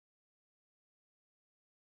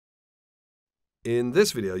In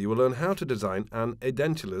this video, you will learn how to design an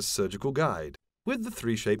Edentulous surgical guide with the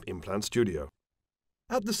 3Shape Implant Studio.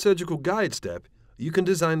 At the surgical guide step, you can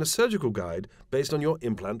design a surgical guide based on your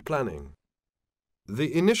implant planning.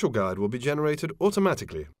 The initial guide will be generated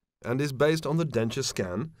automatically and is based on the denture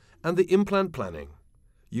scan and the implant planning.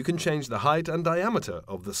 You can change the height and diameter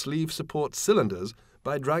of the sleeve support cylinders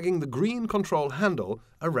by dragging the green control handle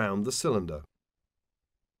around the cylinder.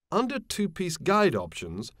 Under two-piece guide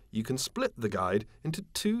options, you can split the guide into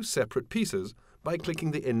two separate pieces by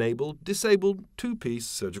clicking the Enable/Disable two-piece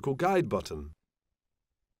surgical guide button.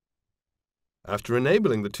 After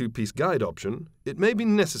enabling the two-piece guide option, it may be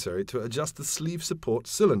necessary to adjust the sleeve support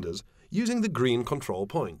cylinders using the green control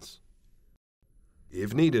points.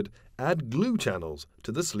 If needed, add glue channels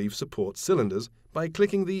to the sleeve support cylinders by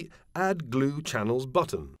clicking the Add Glue Channels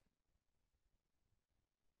button.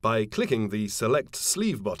 By clicking the Select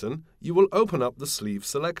Sleeve button, you will open up the sleeve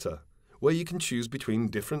selector, where you can choose between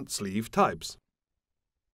different sleeve types.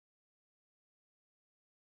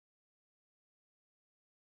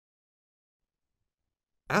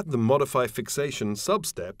 At the Modify Fixation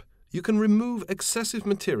sub-step, you can remove excessive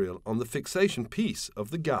material on the fixation piece of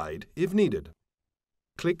the guide if needed.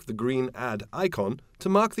 Click the green Add icon to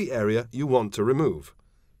mark the area you want to remove.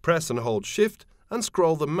 Press and hold Shift and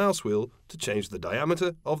scroll the mouse wheel to change the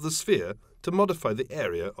diameter of the sphere to modify the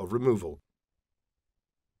area of removal.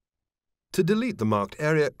 To delete the marked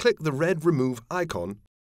area, click the red Remove icon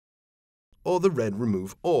or the red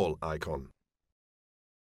Remove All icon.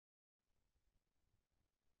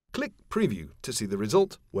 Click Preview to see the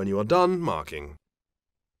result when you are done marking.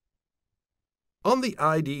 On the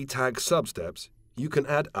ID tag substeps, you can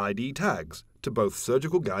add ID tags to both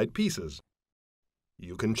surgical guide pieces.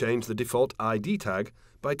 You can change the default ID tag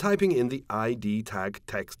by typing in the ID tag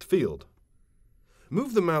text field.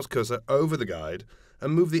 Move the mouse cursor over the guide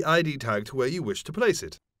and move the ID tag to where you wish to place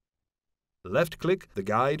it. Left-click the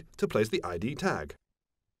guide to place the ID tag.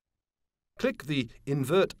 Click the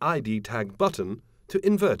Invert ID tag button to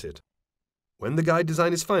invert it. When the guide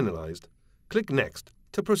design is finalized, click Next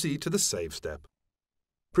to proceed to the Save step.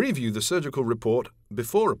 Preview the surgical report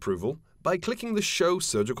before approval by clicking the Show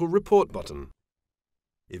Surgical Report button.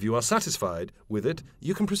 If you are satisfied with it,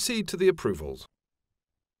 you can proceed to the approvals.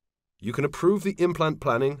 You can approve the implant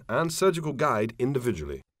planning and surgical guide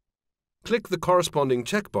individually. Click the corresponding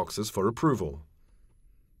checkboxes for approval.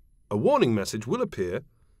 A warning message will appear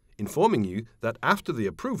informing you that after the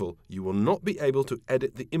approval, you will not be able to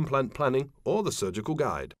edit the implant planning or the surgical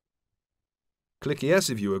guide. Click Yes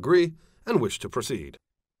if you agree and wish to proceed.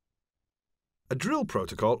 A drill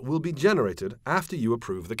protocol will be generated after you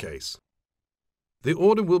approve the case. The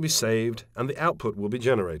order will be saved and the output will be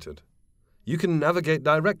generated. You can navigate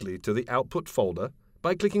directly to the output folder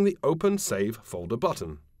by clicking the Open Save Folder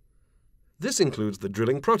button. This includes the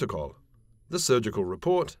drilling protocol, the surgical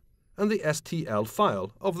report, and the STL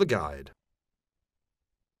file of the guide.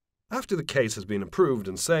 After the case has been approved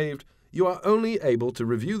and saved, you are only able to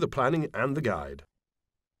review the planning and the guide.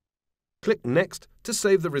 Click Next to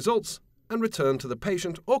save the results and return to the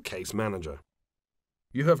patient or case manager.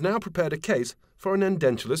 You have now prepared a case for an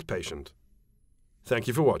edentulous patient. Thank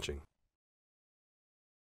you for watching.